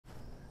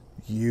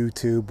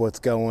YouTube, what's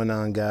going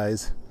on,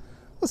 guys?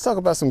 Let's talk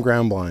about some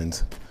ground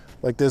blinds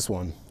like this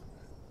one.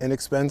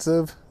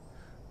 Inexpensive,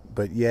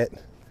 but yet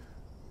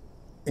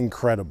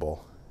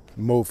incredible.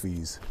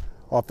 Mofeez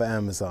off of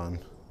Amazon.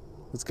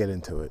 Let's get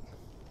into it.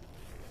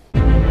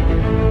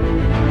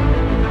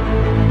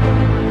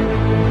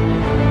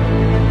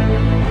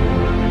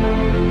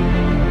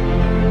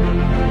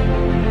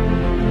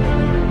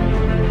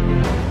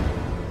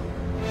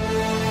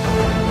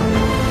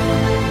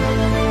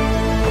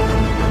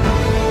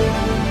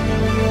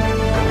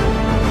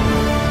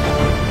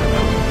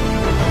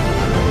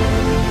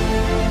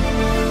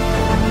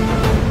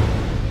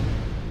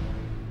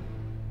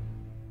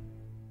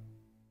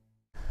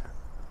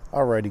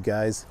 Alrighty,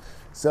 guys,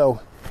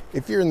 so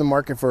if you're in the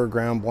market for a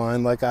ground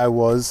blind like I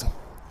was,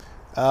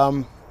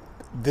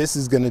 this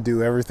is going to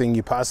do everything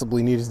you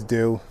possibly needed to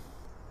do,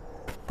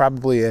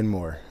 probably, and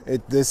more.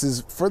 This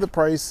is, for the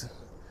price,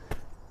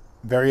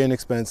 very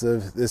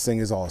inexpensive. This thing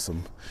is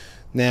awesome.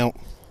 Now,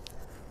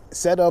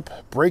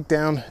 setup,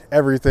 breakdown,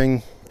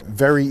 everything,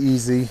 very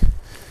easy.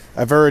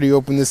 I've already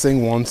opened this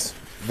thing once.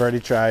 I've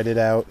already tried it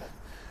out.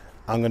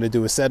 I'm going to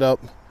do a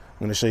setup. I'm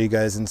going to show you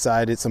guys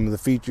inside it, some of the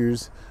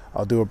features.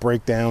 I'll do a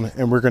breakdown,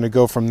 and we're going to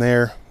go from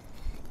there.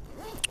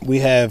 We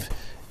have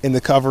in the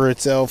cover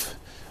itself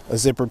a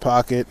zippered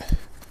pocket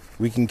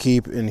we can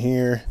keep in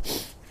here.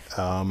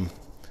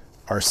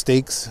 Our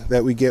stakes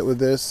that we get with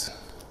this.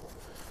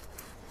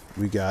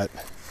 We got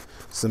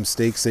some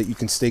stakes that you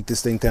can stake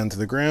this thing down to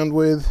the ground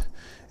with,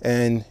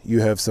 and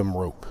you have some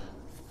rope.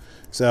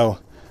 So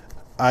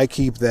I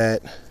keep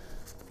that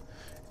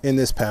in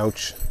this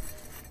pouch,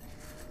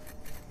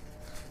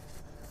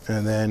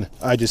 and then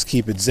I just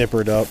keep it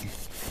zippered up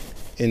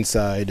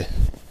inside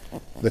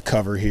the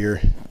cover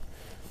here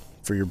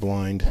for your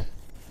blind.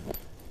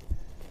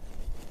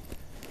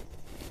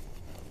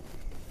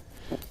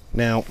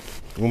 Now,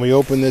 when we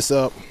open this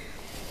up,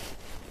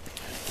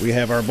 we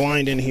have our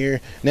blind in here.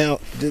 Now,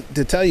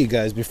 to tell you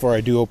guys before I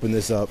do open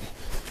this up,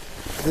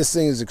 this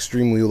thing is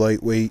extremely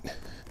lightweight.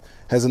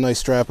 Has a nice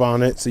strap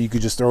on it, so you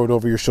could just throw it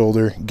over your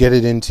shoulder, get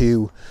it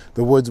into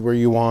the woods where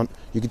you want.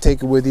 You can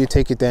take it with you,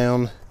 take it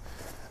down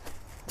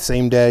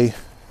same day.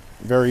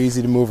 Very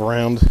easy to move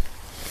around.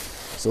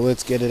 So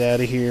let's get it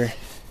out of here.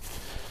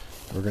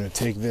 We're going to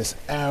take this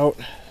out.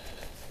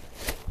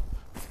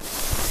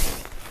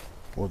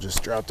 We'll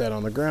just drop that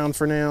on the ground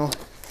for now.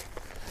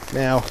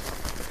 Now,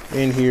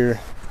 in here,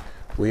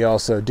 we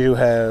also do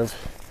have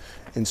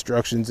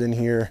instructions in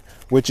here,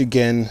 which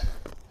again,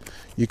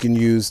 you can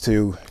use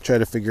to try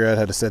to figure out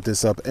how to set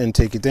this up and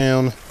take it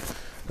down.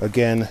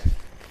 Again,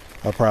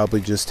 I'll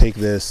probably just take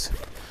this,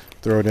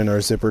 throw it in our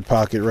zippered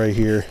pocket right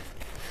here.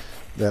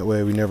 That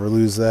way we never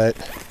lose that.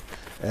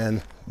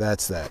 And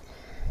that's that.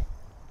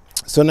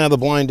 So now the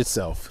blind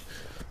itself.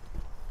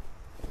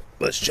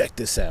 Let's check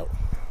this out.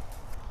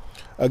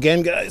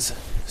 Again, guys,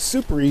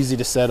 super easy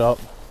to set up.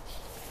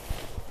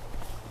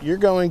 You're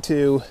going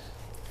to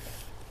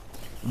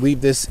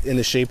leave this in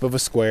the shape of a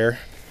square.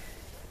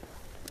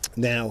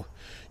 Now,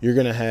 you're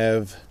going to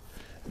have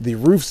the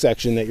roof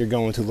section that you're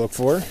going to look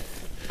for,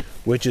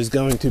 which is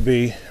going to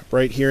be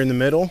right here in the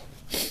middle.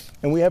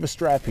 And we have a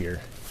strap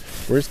here.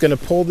 We're just going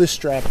to pull this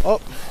strap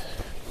up.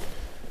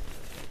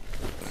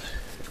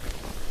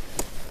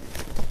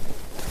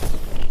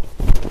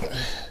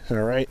 All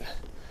right,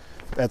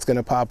 that's going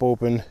to pop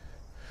open.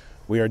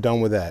 We are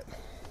done with that.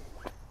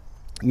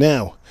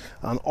 Now,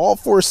 on all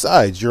four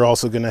sides, you're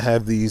also going to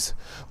have these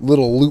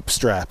little loop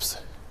straps.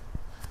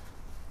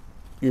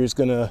 You're just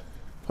going to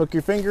hook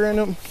your finger in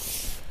them,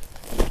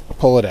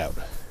 pull it out.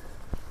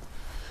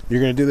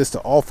 You're going to do this to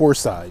all four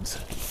sides.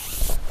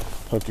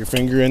 Hook your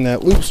finger in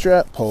that loop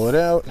strap, pull it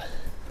out.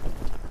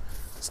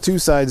 It's two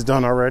sides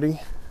done already.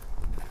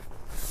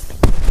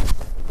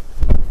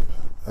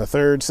 A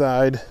third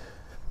side.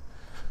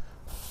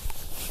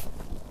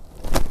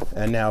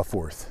 And now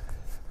fourth.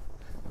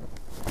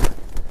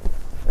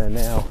 And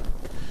now,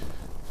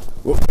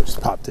 whoop, I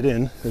just popped it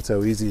in. That's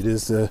how easy it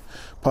is to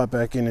pop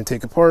back in and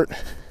take apart.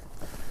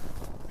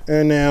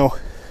 And now,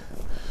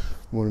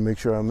 I want to make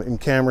sure I'm in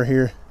camera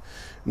here.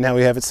 Now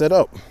we have it set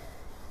up.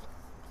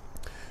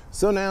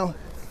 So now,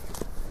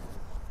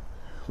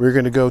 we're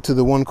going to go to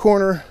the one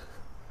corner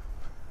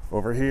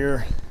over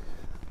here.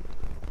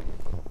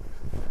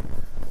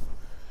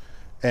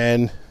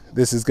 And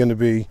this is going to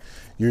be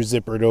your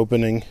zippered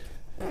opening.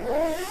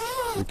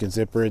 We can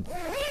zipper it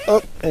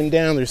up and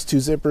down. There's two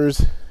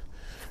zippers,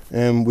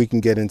 and we can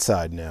get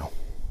inside now.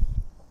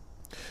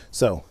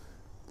 So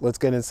let's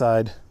get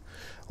inside.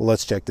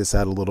 Let's check this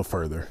out a little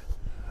further.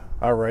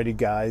 Alrighty,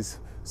 guys.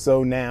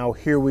 So now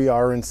here we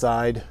are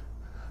inside.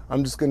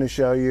 I'm just going to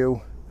show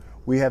you.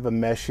 We have a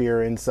mesh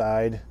here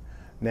inside.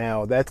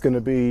 Now that's going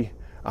to be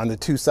on the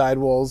two side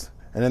walls,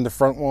 and then the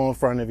front wall in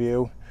front of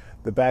you.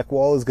 The back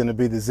wall is going to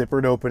be the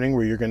zippered opening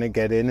where you're going to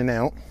get in and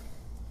out.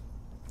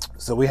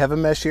 So we have a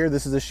mesh here.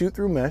 This is a shoot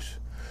through mesh.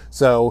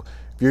 So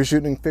if you're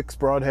shooting fixed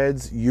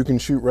broadheads, you can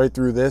shoot right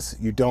through this.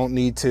 You don't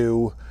need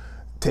to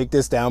take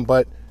this down,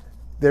 but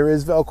there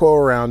is Velcro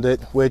around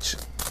it, which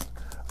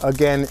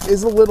again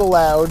is a little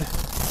loud,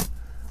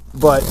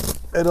 but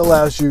it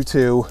allows you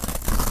to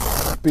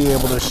be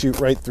able to shoot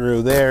right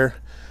through there.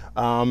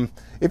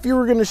 If you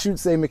were going to shoot,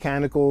 say,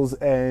 mechanicals,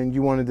 and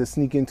you wanted to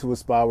sneak into a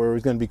spot where it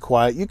was going to be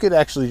quiet, you could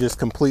actually just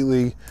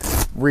completely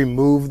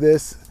remove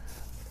this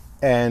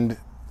and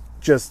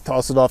just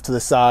toss it off to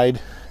the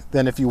side.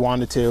 Then if you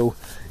wanted to,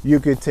 you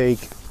could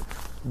take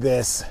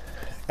this,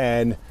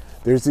 and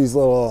there's these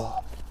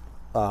little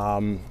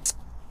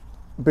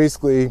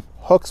basically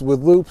hooks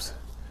with loops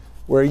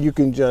where you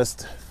can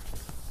just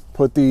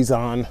put these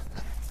on.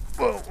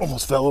 Whoa,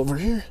 almost fell over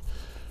here.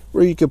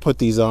 Where you can put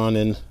these on,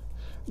 and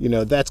you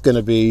know, that's going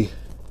to be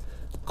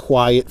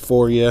quiet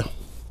for you.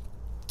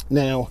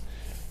 Now,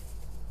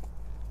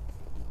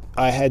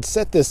 I had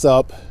set this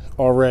up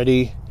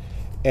already,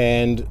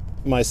 and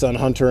my son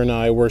Hunter and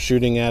I were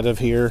shooting out of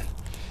here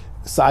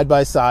side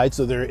by side,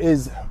 so there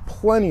is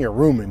plenty of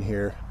room in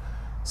here.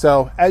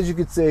 So as you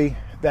can see,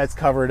 that's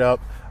covered up.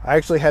 I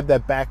actually have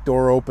that back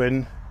door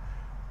open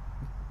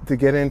to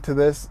get into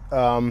this.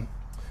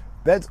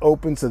 That's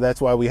open, so that's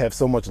why we have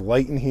so much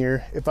light in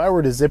here. If I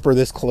were to zipper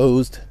this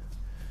closed,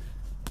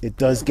 it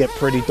does get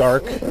pretty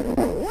dark.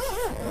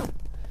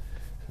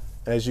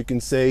 As you can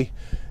see,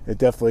 it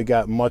definitely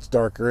got much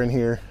darker in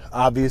here.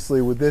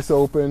 Obviously with this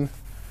open,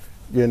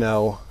 you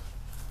know,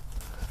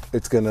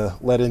 it's gonna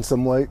let in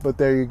some light, but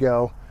there you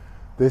go.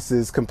 This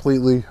is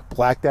completely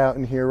blacked out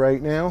in here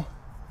right now.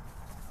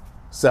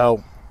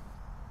 So,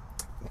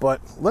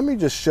 but let me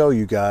just show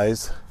you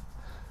guys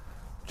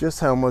just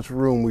how much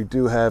room we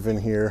do have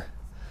in here.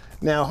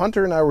 Now,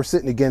 Hunter and I were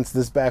sitting against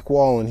this back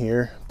wall in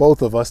here,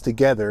 both of us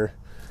together,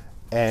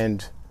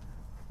 and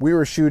we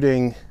were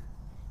shooting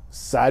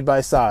side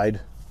by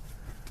side.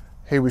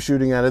 He was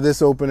shooting out of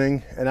this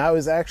opening, and I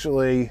was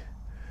actually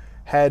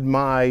had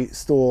my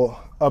stool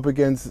up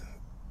against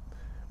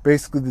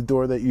basically the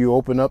door that you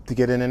open up to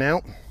get in and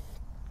out.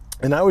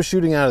 And I was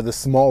shooting out of the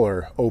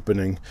smaller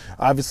opening.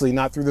 Obviously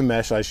not through the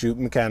mesh, I shoot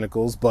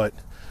mechanicals, but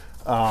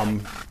I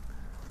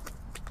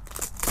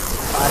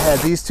had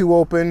these two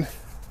open.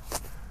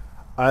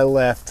 I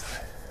left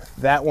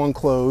that one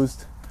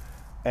closed,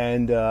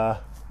 and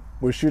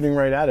was shooting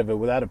right out of it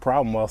without a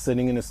problem while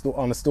sitting in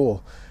on a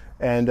stool.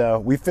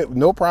 And we fit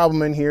no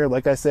problem in here,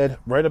 like I said,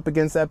 right up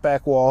against that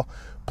back wall.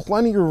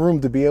 Plenty of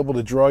room to be able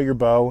to draw your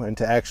bow and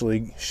to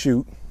actually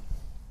shoot.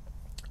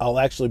 I'll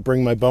actually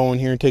bring my bow in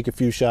here and take a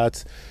few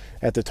shots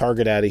at the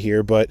target out of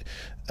here, but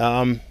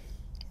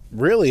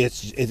really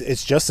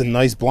it's just a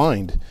nice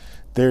blind.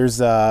 There's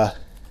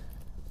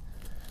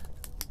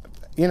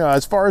you know,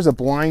 as far as a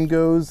blind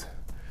goes,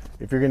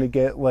 if you're gonna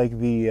get like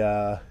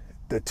the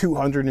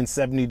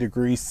 270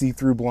 degree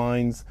see-through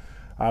blinds,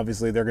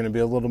 obviously they're gonna be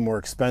a little more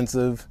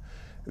expensive.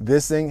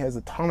 This thing has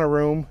a ton of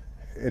room.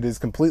 It is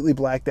completely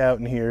blacked out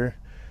in here.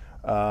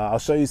 I'll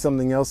show you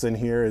something else in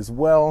here as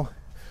well.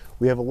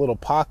 We have a little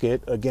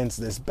pocket against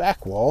this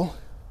back wall.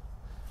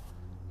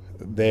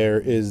 There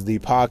is the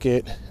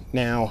pocket.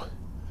 Now,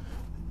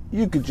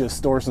 you could just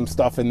store some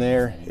stuff in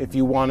there if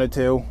you wanted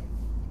to.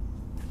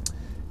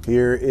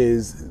 Here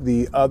is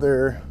the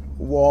other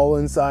wall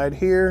inside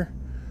here.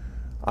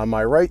 On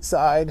my right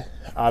side,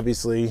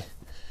 obviously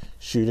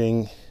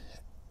shooting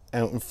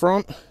out in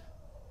front.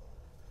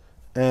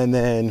 And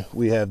then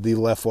we have the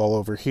left wall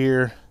over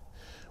here,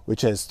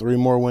 which has 3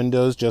 more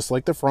windows, just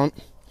like the front.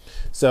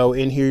 So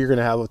in here, you're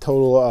gonna have a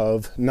total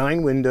of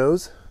 9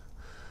 windows,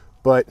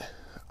 but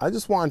I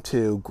just want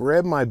to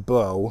grab my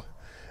bow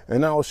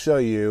and I'll show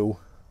you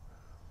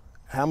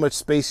how much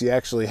space you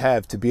actually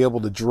have to be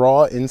able to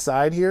draw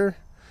inside here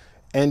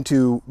and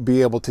to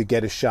be able to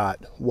get a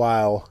shot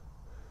while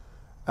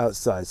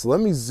outside. So let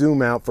me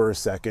zoom out for a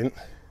second.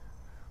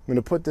 I'm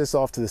gonna put this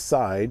off to the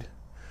side.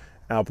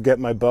 I'll get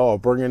my bow, I'll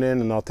bring it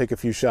in, and I'll take a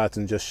few shots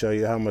and just show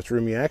you how much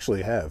room you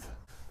actually have.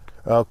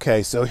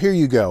 Okay, so here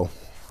you go.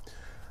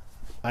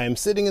 I am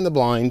sitting in the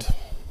blind.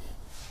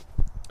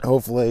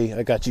 Hopefully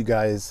I got you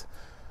guys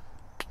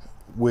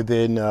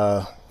within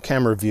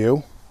camera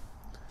view.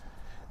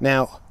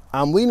 Now,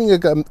 I'm leaning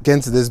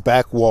against this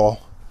back wall,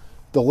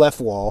 the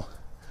left wall,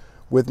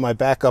 with my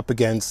back up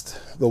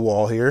against the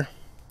wall here.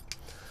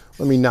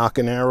 Let me knock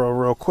an arrow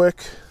real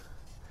quick.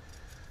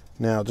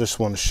 Now, just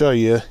want to show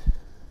you,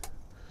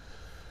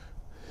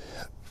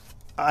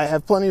 I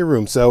have plenty of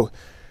room. So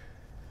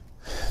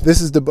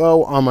this is the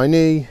bow on my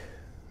knee.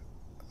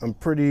 I'm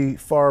pretty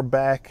far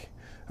back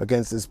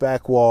against this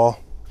back wall.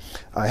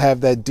 I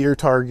have that deer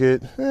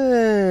target.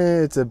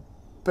 It's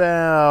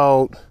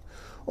about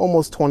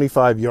almost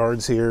 25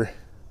 yards here.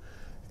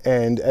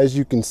 And as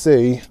you can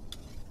see,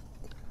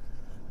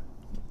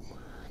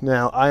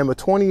 now I am a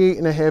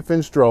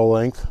 28.5-inch draw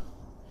length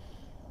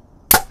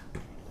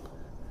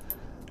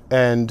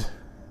and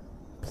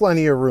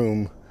plenty of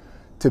room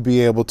to be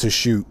able to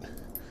shoot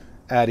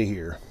out of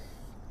here.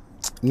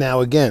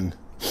 Now again,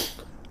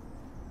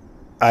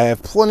 I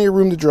have plenty of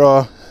room to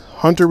draw.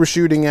 Hunter was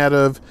shooting out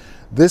of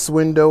this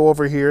window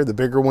over here, the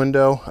bigger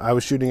window. I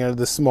was shooting out of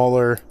the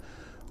smaller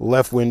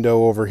left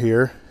window over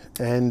here.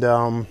 And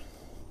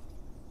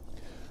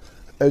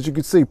as you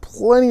can see,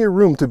 plenty of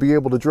room to be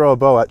able to draw a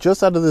bow out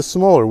just out of this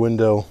smaller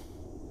window.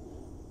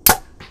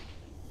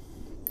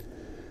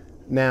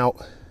 Now,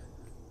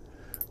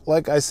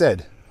 like I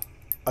said,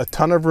 a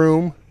ton of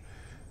room.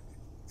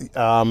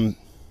 I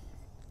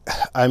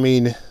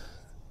mean,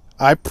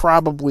 I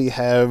probably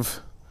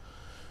have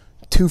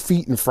 2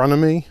 feet in front of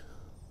me,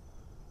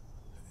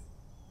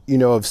 you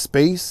know, of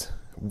space.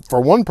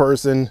 For one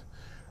person,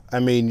 I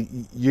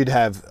mean, you'd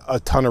have a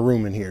ton of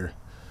room in here.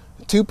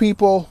 2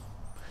 people,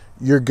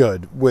 you're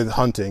good with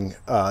hunting.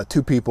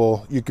 2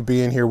 people, you could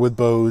be in here with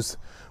bows,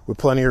 with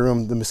plenty of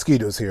room. The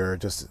mosquitoes here are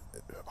just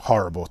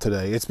horrible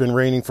today. It's been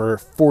raining for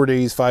 4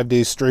 days, 5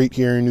 days straight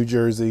here in New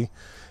Jersey,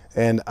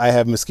 and I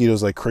have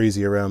mosquitoes like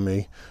crazy around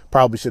me.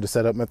 Probably should have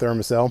set up my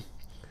Thermacell.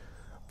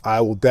 I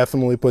will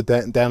definitely put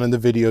that down in the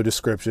video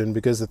description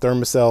because the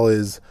Thermacell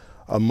is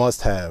a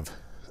must-have.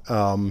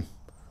 No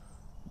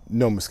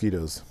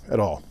mosquitoes at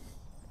all.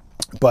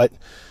 But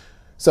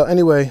so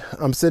anyway,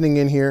 I'm sitting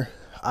in here.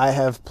 I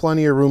have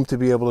plenty of room to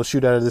be able to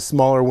shoot out of this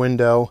smaller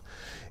window.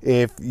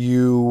 If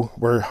you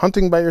were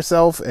hunting by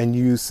yourself and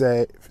you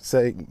say,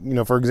 you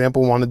know, for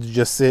example, wanted to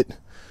just sit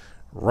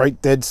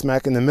right dead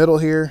smack in the middle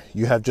here,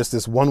 you have just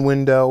this one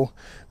window.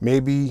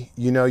 Maybe,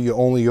 you know, you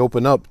only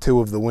open up 2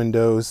 of the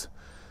windows.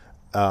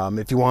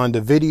 If you wanted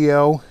a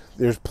video,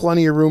 there's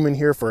plenty of room in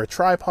here for a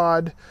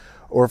tripod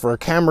or for a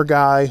camera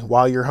guy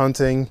while you're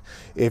hunting.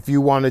 If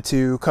you wanted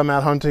to come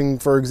out hunting,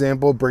 for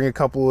example, bring a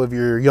couple of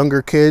your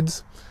younger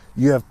kids,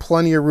 you have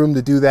plenty of room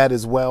to do that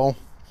as well.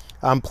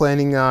 I'm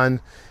planning on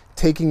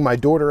taking my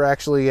daughter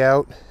actually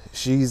out.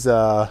 She's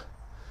been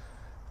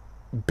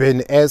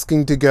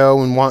asking to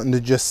go and wanting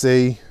to just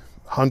see.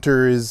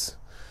 Hunter is,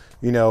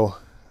 you know,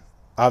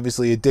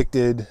 obviously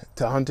addicted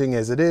to hunting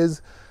as it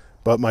is,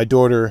 but my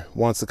daughter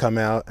wants to come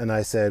out, and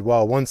I said,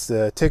 well, once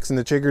the ticks and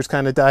the chiggers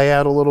kind of die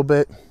out a little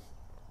bit,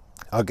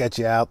 I'll get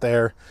you out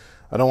there.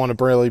 I don't want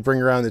to really bring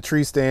her around the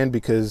tree stand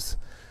because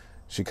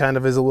she kind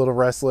of is a little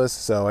restless,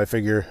 so I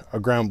figure a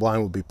ground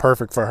blind would be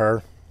perfect for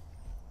her.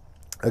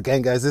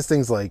 Again, guys, this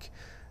thing's like,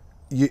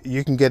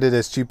 you can get it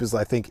as cheap as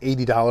I think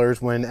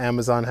 $80 when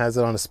Amazon has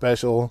it on a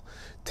special.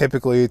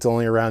 Typically, it's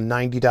only around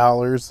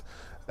 $90,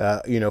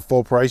 you know,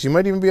 full price. You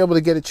might even be able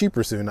to get it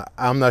cheaper soon.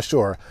 I'm not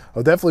sure.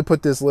 I'll definitely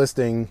put this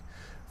listing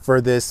for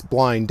this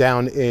blind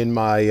down in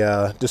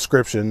my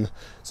description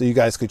so you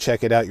guys could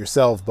check it out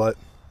yourself. But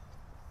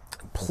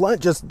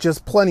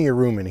just plenty of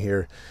room in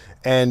here,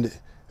 and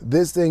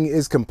this thing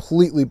is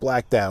completely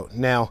blacked out.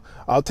 Now,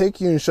 I'll take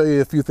you and show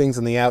you a few things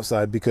on the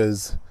outside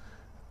because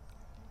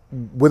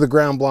with a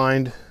ground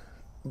blind,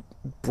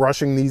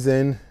 brushing these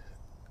in,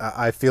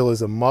 I feel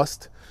is a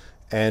must.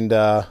 And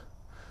let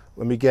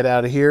me get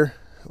out of here.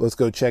 Let's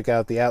go check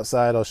out the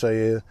outside. I'll show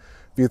you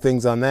a few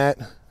things on that.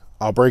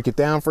 I'll break it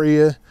down for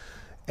you,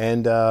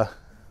 and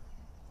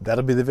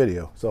that'll be the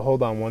video. So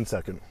hold on one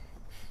second.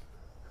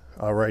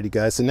 Alrighty,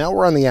 guys. So now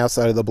we're on the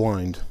outside of the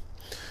blind.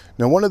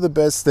 Now, one of the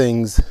best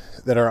things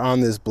that are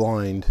on this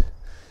blind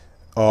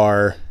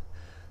are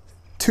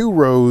 2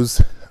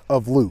 rows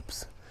of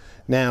loops.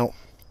 Now,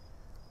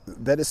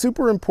 that is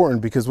super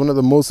important because one of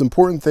the most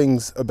important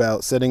things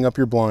about setting up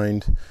your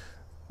blind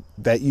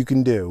that you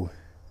can do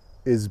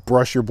is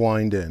brush your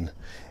blind in.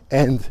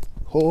 And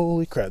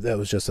holy crap, that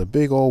was just a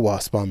big old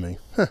wasp on me.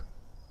 Huh,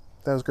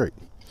 that was great.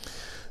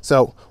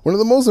 So one of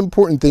the most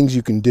important things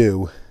you can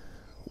do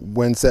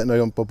when setting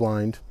up a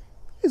blind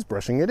is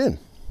brushing it in.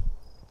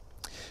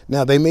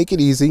 Now, they make it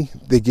easy.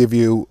 They give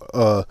you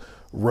a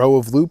row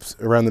of loops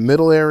around the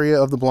middle area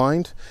of the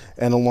blind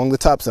and along the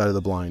top side of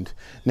the blind.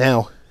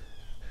 Now,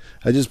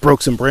 I just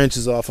broke some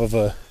branches off of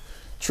a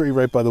tree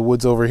right by the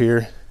woods over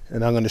here,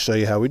 and I'm going to show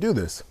you how we do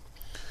this.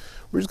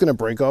 We're just going to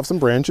break off some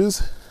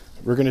branches.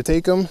 We're going to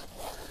take them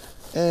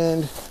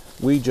and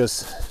we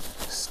just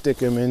stick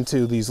them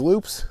into these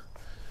loops.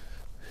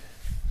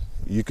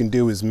 You can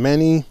do as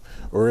many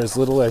or as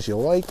little as you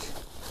like,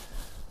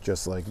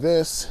 just like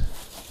this.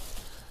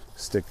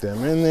 Stick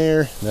them in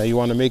there. Now you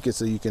want to make it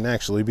so you can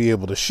actually be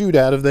able to shoot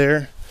out of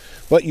there,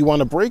 but you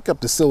want to break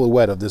up the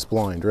silhouette of this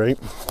blind, right?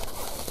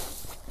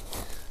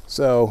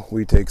 So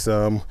we take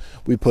some,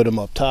 we put them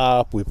up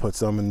top, we put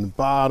some in the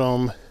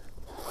bottom.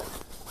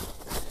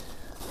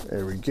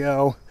 There we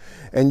go.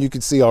 And you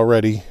can see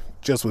already,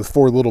 just with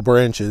 4 little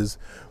branches,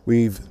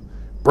 we've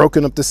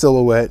broken up the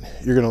silhouette.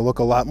 You're going to look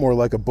a lot more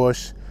like a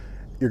bush.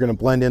 You're going to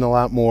blend in a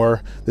lot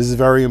more. This is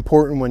very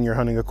important when you're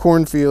hunting a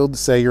cornfield.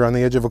 Say you're on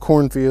the edge of a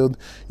cornfield,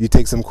 you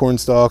take some corn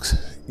stalks,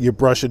 you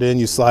brush it in,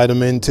 you slide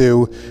them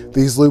into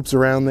these loops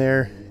around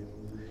there.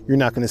 You're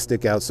not going to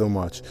stick out so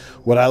much.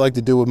 What I like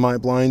to do with my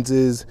blinds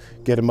is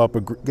get it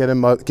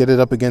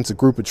up against a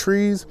group of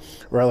trees,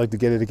 or I like to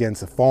get it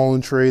against a fallen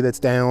tree that's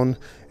down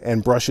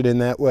and brush it in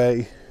that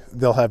way.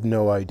 They'll have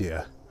no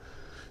idea.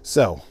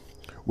 So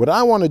what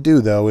I want to do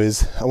though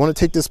is I want to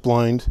take this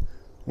blind,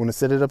 I want to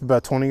set it up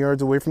about 20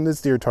 yards away from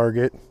this deer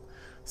target,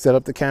 set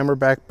up the camera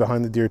back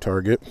behind the deer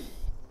target.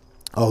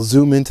 I'll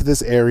zoom into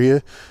this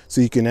area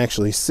so you can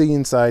actually see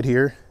inside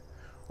here,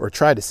 or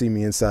try to see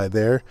me inside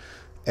there,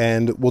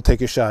 and we'll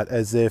take a shot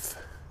as if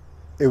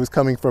it was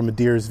coming from a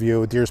deer's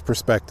view, a deer's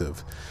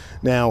perspective.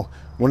 Now,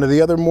 One of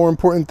the other more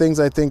important things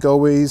I think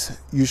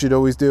you should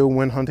always do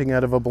when hunting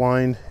out of a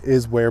blind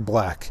is wear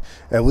black,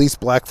 at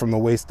least black from the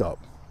waist up.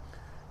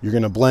 You're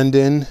going to blend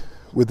in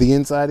with the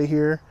inside of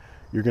here.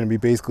 You're going to be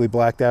basically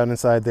blacked out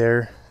inside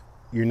there.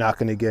 You're not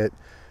going to get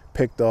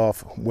picked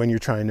off when you're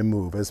trying to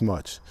move as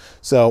much.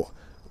 So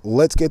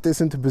let's get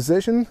this into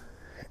position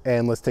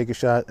and let's take a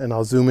shot, and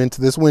I'll zoom into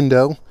this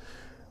window.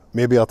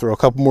 Maybe I'll throw a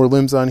couple more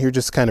limbs on here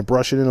just to kind of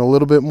brush it in a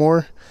little bit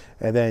more,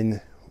 and then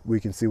we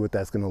can see what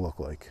that's going to look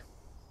like.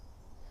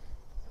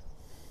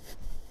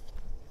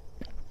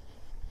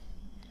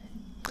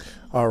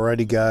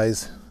 Alrighty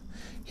guys,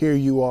 here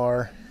you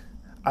are.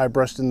 I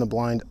brushed in the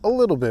blind a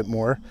little bit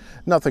more,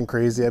 nothing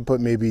crazy. I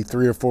put maybe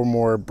 3 or 4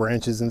 more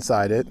branches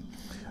inside it.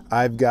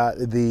 I've got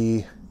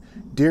the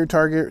deer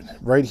target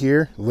right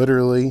here,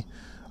 literally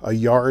a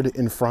yard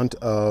in front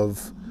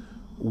of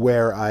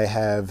where I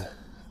have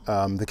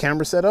the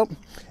camera set up,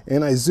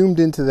 and I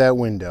zoomed into that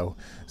window.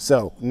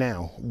 So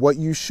now what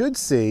you should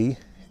see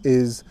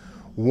is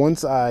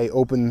once I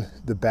open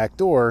the back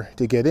door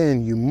to get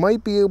in, you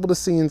might be able to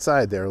see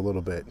inside there a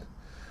little bit.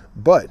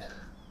 But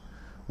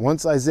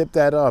once I zip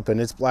that up and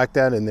it's blacked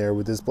out in there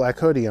with this black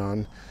hoodie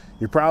on,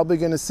 you're probably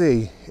going to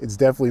see it's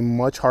definitely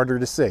much harder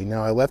to see.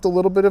 Now I left a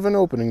little bit of an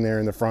opening there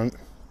in the front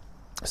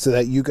so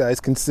that you guys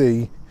can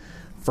see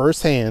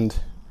firsthand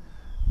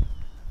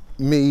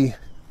me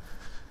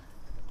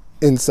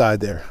inside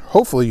there.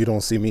 Hopefully you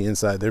don't see me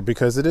inside there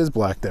because it is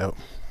blacked out.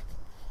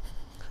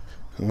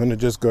 I'm going to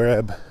just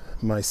grab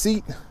my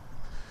seat.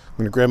 I'm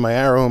going to grab my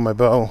arrow and my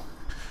bow,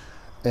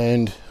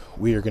 and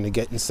we are going to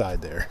get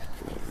inside there.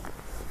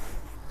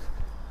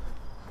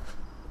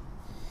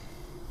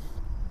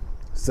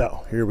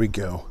 So here we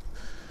go.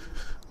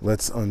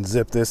 Let's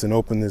unzip this and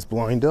open this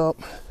blind up.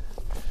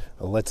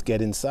 Let's get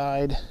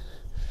inside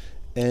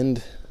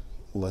and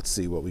let's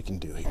see what we can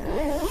do here.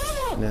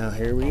 Now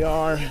here we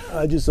are.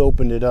 I just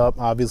opened it up.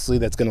 Obviously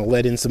that's going to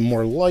let in some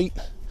more light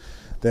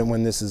than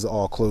when this is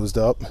all closed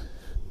up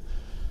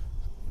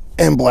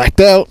and blacked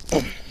out.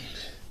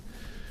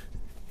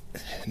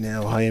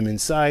 Now I am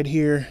inside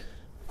here.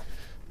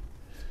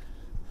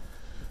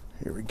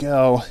 Here we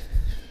go.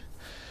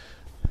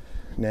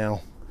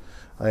 Now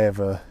I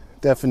have a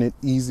definite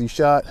easy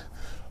shot.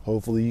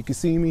 Hopefully you can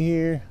see me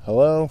here.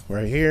 Hello,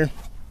 right here.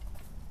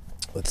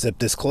 Let's zip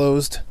this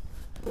closed.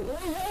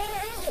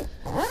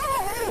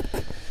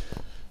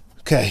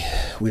 Okay,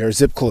 we are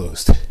zip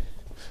closed.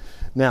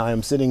 Now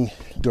I'm sitting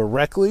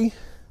directly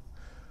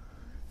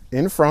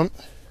in front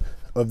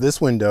of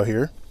this window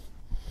here.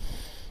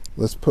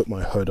 Let's put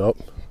my hood up.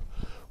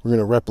 We're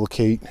gonna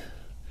replicate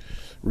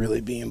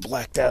really being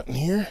blacked out in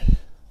here.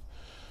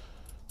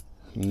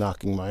 I'm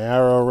knocking my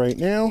arrow right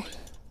now.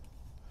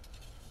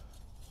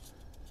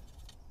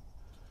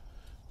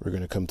 We're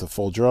going to come to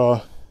full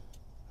draw,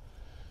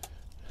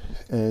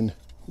 and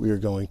we are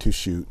going to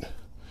shoot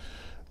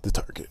the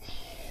target.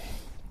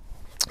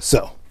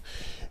 So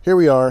here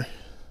we are.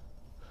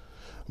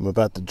 I'm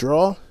about to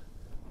draw.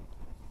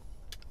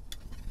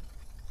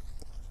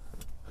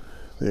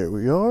 There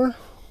we are.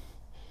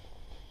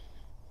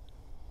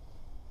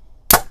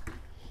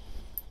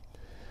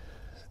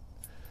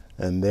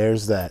 And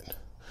there's that.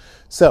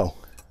 So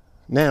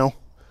now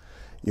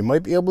you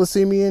might be able to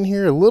see me in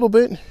here a little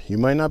bit. You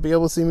might not be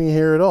able to see me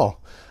here at all.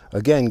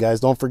 Again, guys,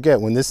 don't forget,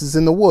 when this is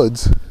in the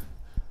woods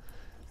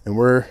and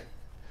we're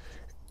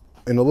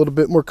in a little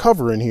bit more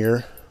cover in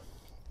here,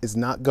 it's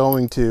not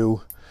going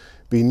to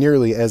be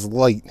nearly as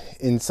light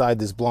inside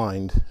this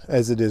blind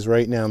as it is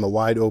right now in the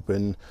wide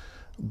open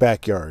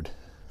backyard.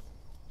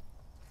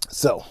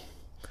 So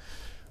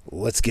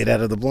let's get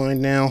out of the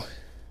blind now,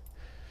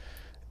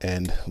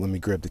 and let me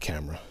grab the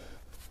camera.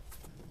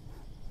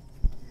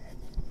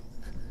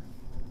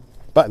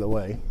 By the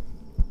way,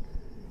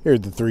 here are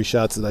the 3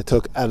 shots that I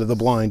took out of the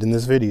blind in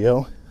this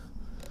video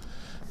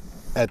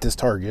at this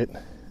target,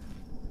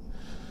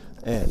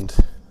 and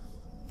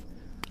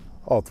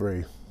all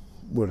 3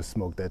 would have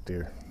smoked that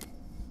deer.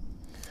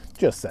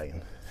 Just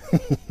saying.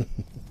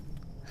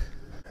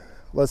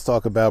 Let's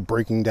talk about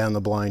breaking down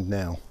the blind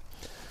now.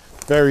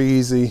 Very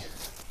easy.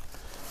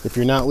 If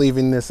you're not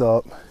leaving this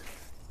up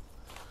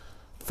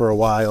for a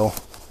while,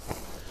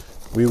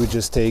 we would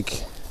just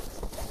take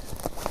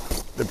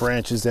the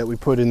branches that we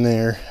put in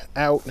there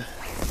out. It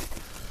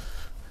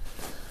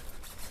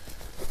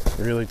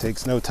really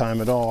takes no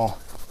time at all.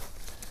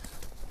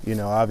 You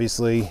know,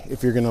 obviously,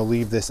 if you're going to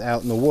leave this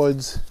out in the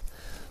woods,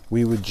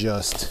 we would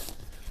just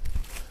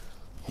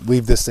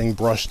leave this thing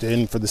brushed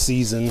in for the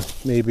season,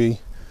 maybe.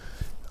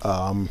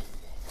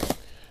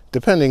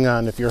 Depending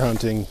on if you're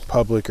hunting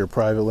public or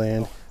private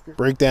land.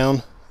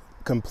 Breakdown,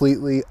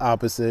 completely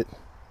opposite,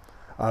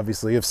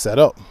 obviously, of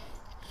setup.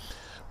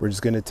 We're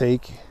just going to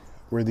take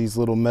where these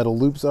little metal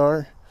loops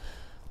are,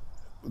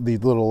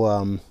 these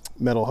little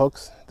metal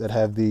hooks that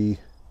have the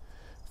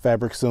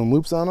fabric sewn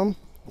loops on them.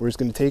 We're just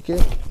going to take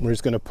it, we're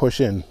just going to push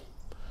in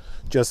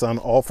just on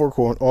all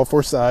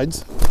four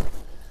sides,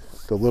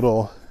 the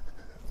little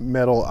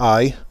metal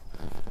eye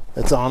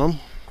that's on them.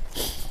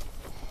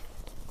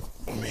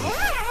 Let me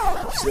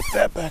zip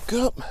that back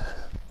up.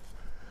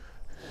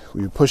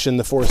 We push in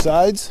the 4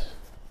 sides.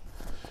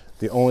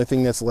 The only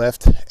thing that's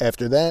left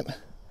after that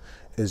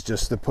is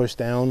just to push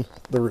down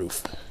the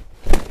roof.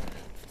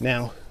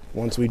 Now,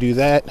 once we do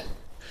that,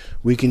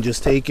 we can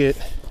just take it.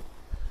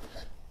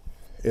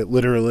 It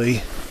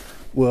literally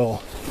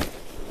will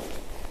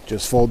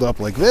just fold up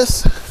like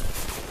this.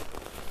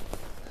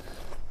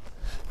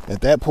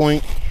 At that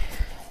point,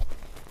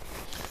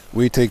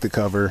 we take the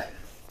cover,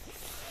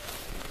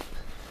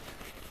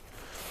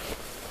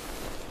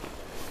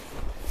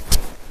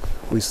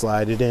 we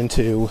slide it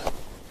into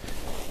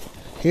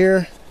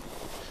here.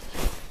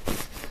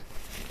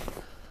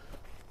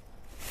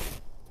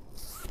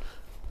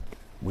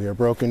 We are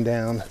broken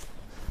down.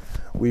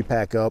 We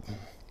pack up.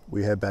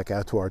 We head back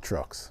out to our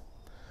trucks.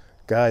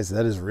 Guys,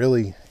 that is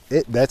really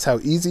it. That's how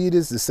easy it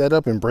is to set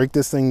up and break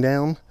this thing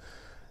down.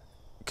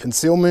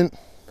 Concealment,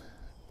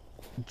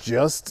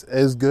 just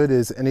as good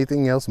as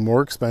anything else,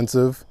 more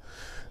expensive.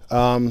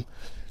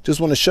 Just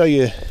want to show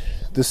you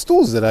the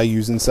stools that I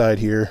use inside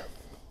here.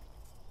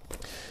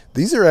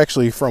 These are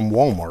actually from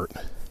Walmart.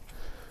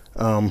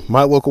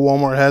 My local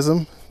Walmart has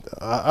them.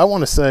 I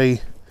want to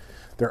say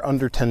they're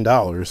under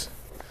 $10,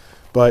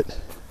 but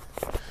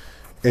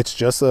it's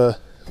just a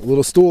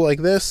little stool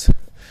like this.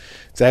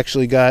 It's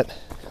actually got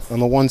on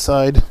the one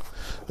side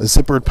a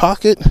zippered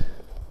pocket.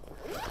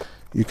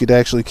 You could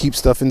actually keep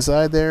stuff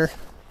inside there,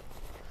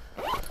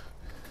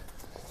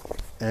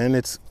 and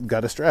it's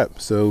got a strap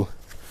so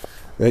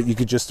that you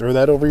could just throw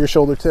that over your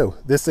shoulder too.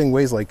 This thing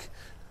weighs like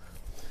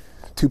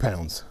 2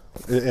 pounds.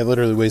 It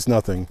literally weighs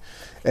nothing.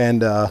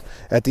 And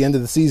at the end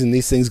of the season,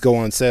 these things go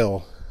on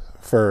sale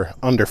for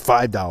under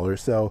 $5,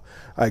 so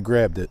I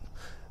grabbed it.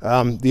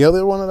 The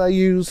other one that I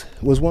use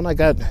was one I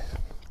got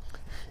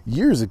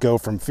years ago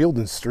from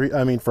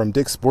from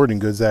Dick's Sporting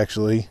Goods.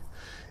 Actually,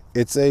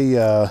 it's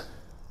it's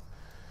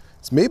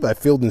made by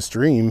Field and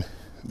Stream.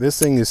 This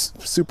thing is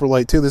super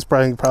light too. This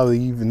probably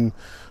even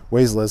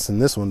weighs less than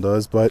this one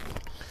does, but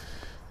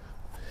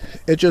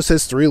it just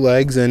has 3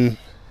 legs, and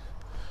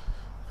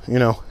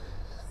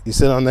you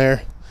sit on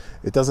there.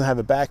 It doesn't have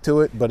a back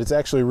to it, but it's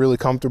actually really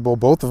comfortable.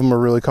 Both of them are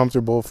really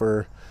comfortable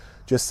for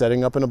just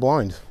setting up in a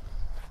blind.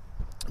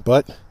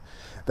 But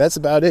that's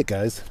about it,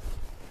 guys.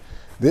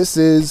 This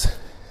is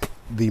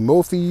the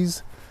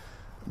Mofeez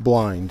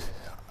blind.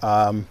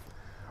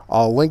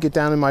 I'll link it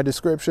down in my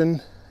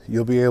description.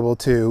 You'll be able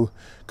to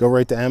go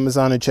right to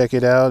Amazon and check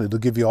it out. It'll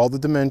give you all the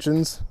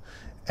dimensions.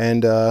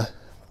 And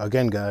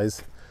again,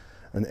 guys,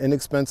 an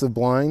inexpensive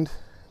blind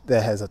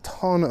that has a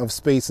ton of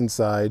space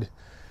inside,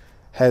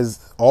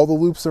 has all the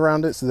loops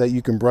around it so that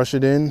you can brush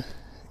it in,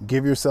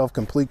 give yourself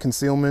complete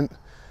concealment,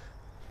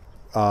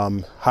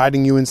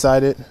 hiding you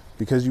inside it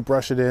because you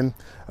brush it in.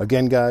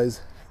 Again,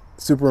 guys,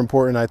 super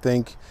important, I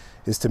think,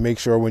 is to make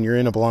sure when you're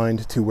in a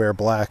blind to wear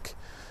black.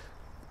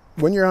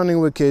 When you're hunting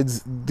with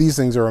kids, these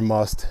things are a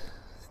must.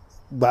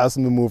 Allows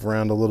them to move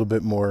around a little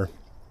bit more.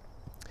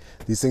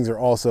 These things are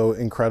also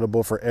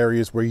incredible for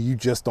areas where you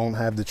just don't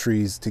have the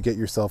trees to get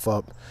yourself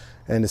up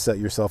and to set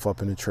yourself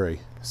up in a tree.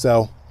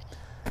 So,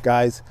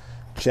 guys,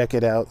 check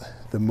it out.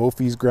 The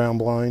Mofeez ground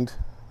blind.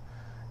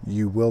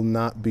 You will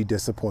not be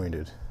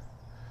disappointed.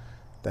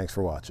 Thanks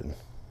for watching.